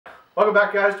Welcome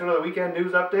back, guys, to another weekend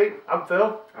news update. I'm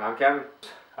Phil. I'm Kevin.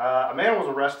 A man was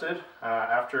arrested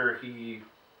after he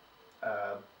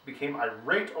became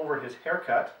irate over his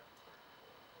haircut.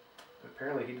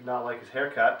 Apparently, he did not like his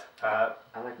haircut. I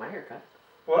like my haircut.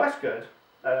 Well, that's good.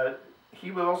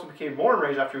 He also became more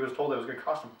enraged after he was told that it was going to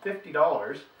cost him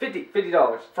 $50.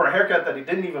 $50. For a haircut that he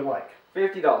didn't even like.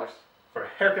 $50. For a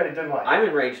haircut he didn't like. I'm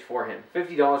enraged for him.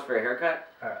 $50 for a haircut?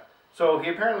 So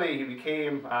he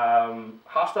became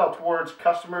hostile towards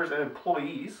customers and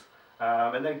employees,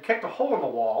 and then kicked a hole in the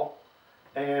wall,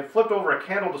 and flipped over a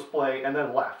candle display, and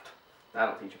then left.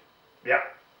 That'll teach him. Yeah.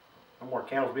 No more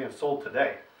candles being sold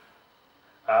today.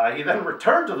 He then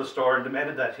returned to the store and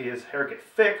demanded that his hair get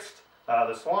fixed.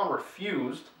 The salon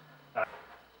refused.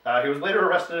 He was later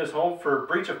arrested in his home for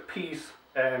breach of peace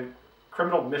and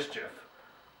criminal mischief.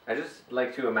 I just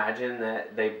like to imagine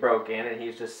that they broke in and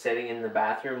he's just sitting in the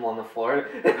bathroom on the floor.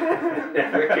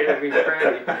 Never gonna be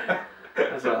pretty.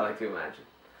 That's what I like to imagine.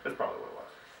 That's probably what it was.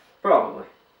 Probably.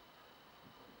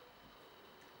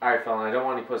 Alright, Phil, I don't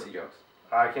want any pussy jokes.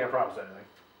 I can't promise anything.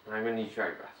 I'm gonna need you to try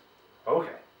your best.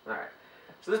 Okay. Alright.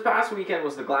 So this past weekend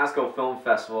was the Glasgow Film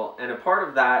Festival, and a part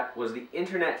of that was the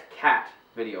Internet Cat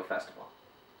Video Festival.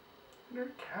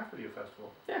 Internet Cat Video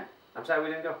Festival? Yeah. I'm sad we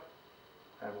didn't go.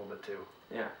 I have a little bit too.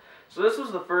 Yeah. So this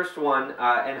was the first one,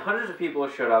 and hundreds of people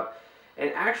showed up.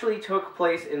 It actually took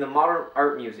place in the Modern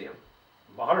Art Museum.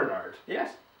 Modern art?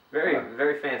 Yes.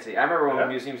 Very fancy. I remember when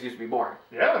museums used to be boring.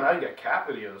 Yeah, now you got cat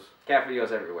videos. Cat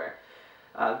videos everywhere.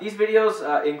 These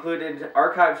videos included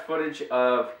archived footage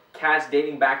of cats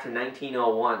dating back to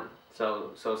 1901.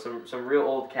 So some real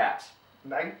old cats.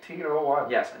 1901?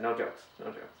 Yes, no jokes. No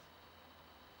jokes.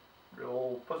 Real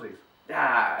old pussies.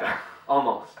 Ah,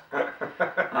 almost.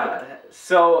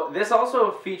 So this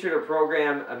also featured a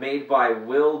program made by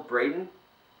Will Braden,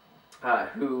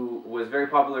 who was very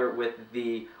popular with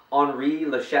the Henri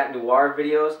Le Chat Noir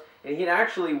videos, and he had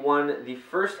actually won the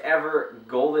first ever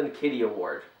Golden Kitty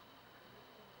Award.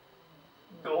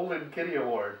 Golden Kitty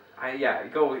Award? Yeah,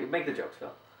 go make the jokes,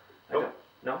 Phil. Nope.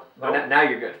 No? Nope. Oh, now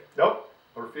you're good. Nope.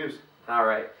 I refuse. All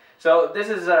right. So this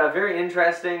is very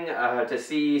interesting to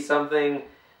see something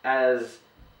as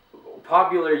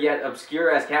popular yet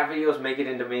obscure as cat videos make it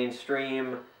into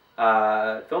mainstream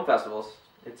film festivals.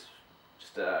 It's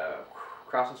just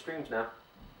crossing streams now.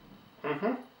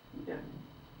 Mm-hmm. Yeah.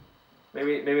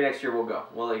 Maybe next year we'll go.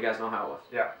 We'll let you guys know how it was.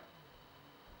 Yeah.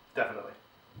 Definitely.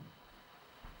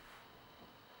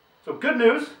 So good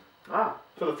news.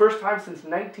 For the first time since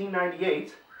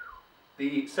 1998,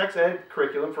 the sex ed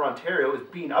curriculum for Ontario is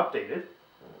being updated.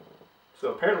 So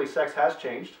apparently sex has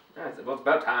changed. Yeah, well, it's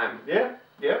about time. Yeah,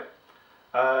 yeah.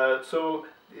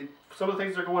 Some of the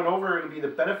things they're going over are going to be the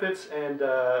benefits and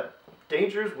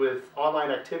dangers with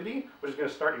online activity, which is going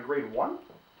to start in grade 1.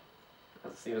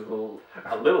 That seems a little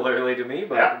early to me,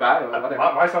 but yeah. whatever.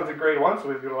 My son's in grade 1,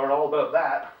 so he's going to learn all about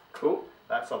that. Cool.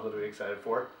 That's something to be excited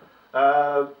for.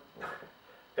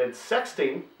 And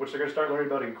sexting, which they're going to start learning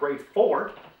about in grade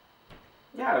 4.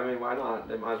 Yeah, I mean, why not?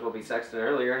 They might as well be sexting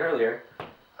earlier and earlier.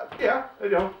 Yeah, they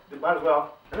might as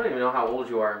well. I don't even know how old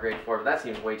you are in grade 4, but that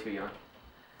seems way too young.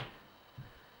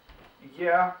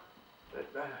 Yeah.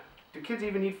 Do kids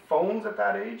even need phones at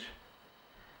that age?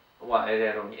 Well, I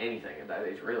don't need anything at that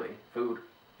age, really. Food.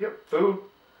 Yep, food,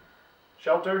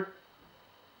 shelter,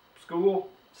 school.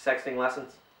 Sexting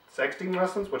lessons. Sexting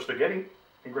lessons, which they're getting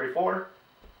in grade 4.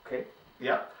 Okay.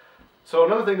 Yeah. So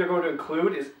another thing they're going to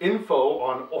include is info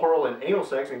on oral and anal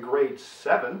sex in grade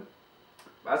 7.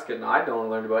 That's good. No, I only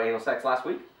learned about anal sex last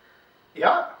week.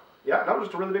 Yeah. Yeah, that was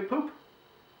just a really big poop.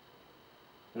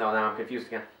 No, now I'm confused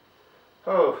again.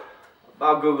 Oh.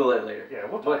 I'll Google it later. Yeah,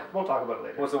 we'll talk about it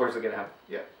later. What's the worst that could happen?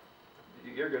 Yeah.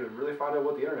 You're going to really find out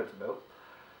what the internet's about.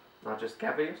 Not just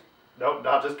cat videos? Nope,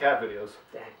 not just cat videos.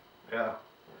 Dang. Yeah.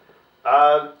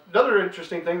 Another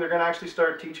interesting thing, they're going to actually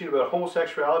start teaching about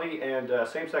homosexuality and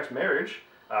same-sex marriage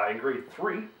in grade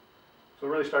 3. So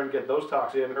we're really starting to get those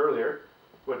talks in earlier,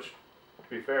 which, to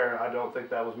be fair, I don't think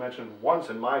that was mentioned once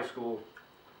in my school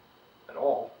at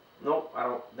all. Nope, I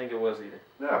don't think it was either.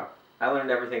 Yeah. I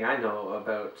learned everything I know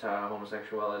about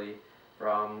homosexuality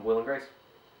from Will and Grace.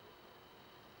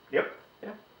 Yep.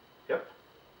 Yeah. Yep.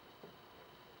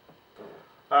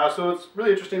 So it's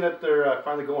really interesting that they're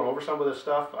finally going over some of this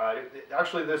stuff.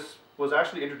 This was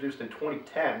actually introduced in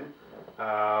 2010,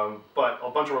 but a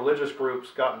bunch of religious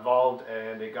groups got involved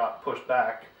and it got pushed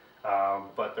back.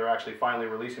 But they're actually finally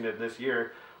releasing it this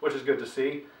year, which is good to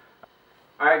see.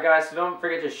 Alright guys, so don't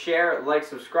forget to share, like,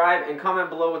 subscribe, and comment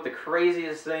below with the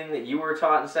craziest thing that you were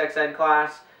taught in sex ed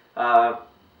class.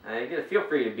 Feel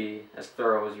free to be as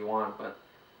thorough as you want, but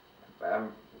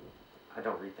I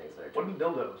don't read things there. Wooden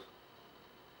dildos.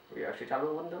 Were you actually talking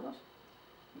about wooden dildos?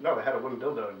 No, they had a wooden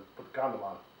dildo and put the condom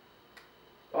on it.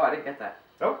 Oh, I didn't get that.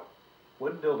 Nope.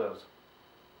 Wooden dildos.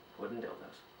 Wooden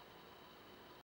dildos.